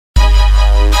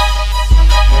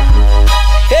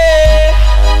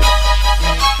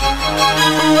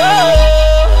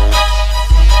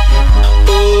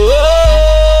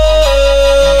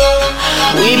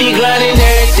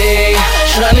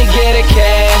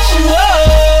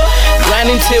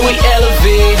till we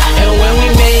elevate. And when we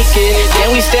make it,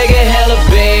 then we stack a hella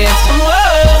bands.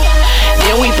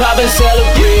 Then we pop and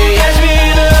celebrate. Catch me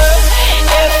in the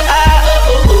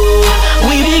F.I.O.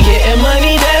 We be getting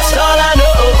money, that's all I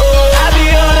know.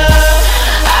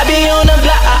 I be on the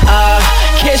block.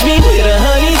 Catch me with a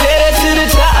honey, headed to the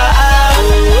top.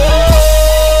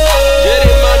 Get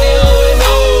it money, oh we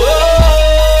know.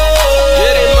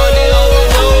 Get it money, oh we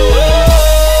know.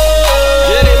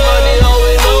 Get it money, oh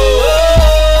we know.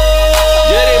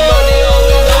 Get it money, oh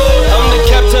we know. I'm the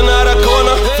captain of the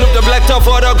corner, flip the black top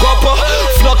for the guapa.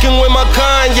 Flocking with my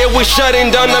kind, yeah, we shutting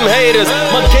down them haters.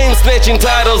 My game snatching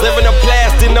titles, living a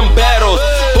blast in them battles.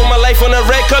 Put my life on the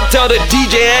record, tell the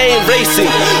DJ I ain't racing.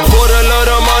 For a lot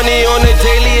of money on the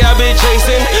daily, I be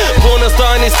chasing. Born a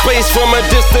star in this space from a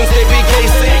distance, they be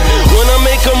casing. When I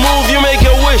make a move, you make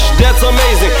a wish, that's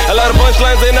amazing. A lot of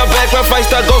punchlines in the back, my fight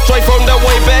start go straight from the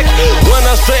way back. When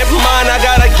I strap mine, I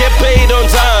gotta get paid on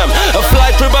time. A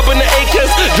fly trip up in the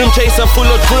acres, dream chaser full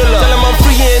of thriller. Tell them I'm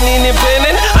free and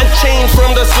independent, unchained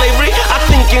from the slavery. I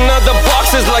think in other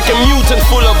boxes like a mutant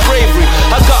full of bravery.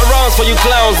 I got rounds for you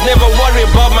clowns, never worry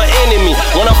about my enemy.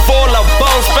 When I fall, I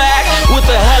bounce back with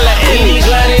a hella We be image.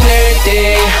 grinding every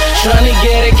day, trying to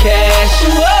get a cash.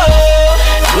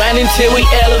 Grinding till we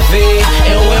elevate.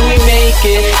 And when we make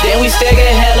it, then we stack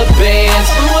a hella bands.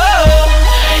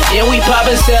 Then we pop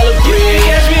and celebrate.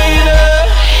 Catch me in the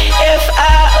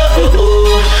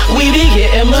F.I.O. We be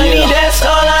getting money, that's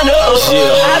all I know.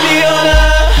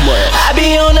 I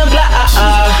be on the block.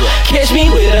 Catch me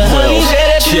with a honey,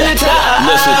 headed to the top.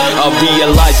 Listen, I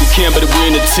realize you can't but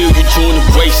win until you join the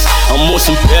race. I'm on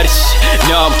some better shit,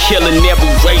 now I'm killing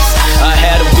every race. I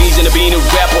had a vision of being a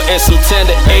rapper at some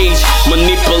tender age.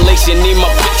 Manipulation in my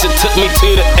picture took me to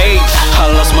the age. I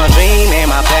lost my dream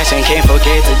and my passion, can't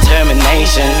forget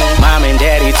determination. Mom and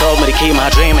daddy told me to keep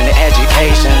my dream in the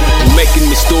education.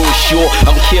 Making the story short,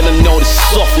 I'm killing all the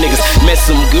soft niggas. Met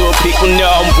some good people,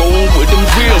 now I'm rolling with them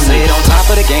real I stayed niggas. on top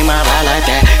of the game, I ride like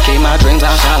that. Keep my dreams,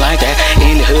 I shine like that.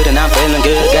 In the hood and I'm feeling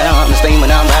good. Gotta understand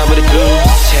when I'm ride with the crew.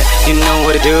 Yeah, you know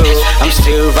what to do. I'm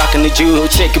still rocking the Jew.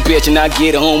 Check a bitch and I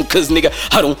get home, cause nigga,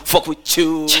 I don't fuck with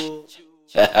you.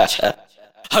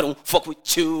 I don't fuck with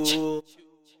you.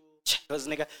 Cause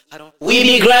nigga, I don't. We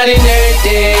be grinding every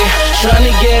day, trying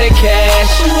to get a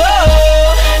cash.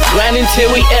 Grinding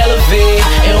till we elevate.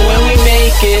 And when we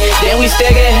make it, then we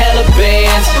stack a hella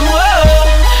bands.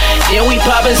 Then we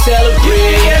pop and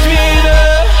celebrate. Catch me in the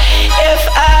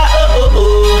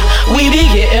F.I.O. We be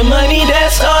getting money,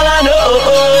 that's all I know.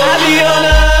 I be on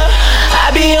the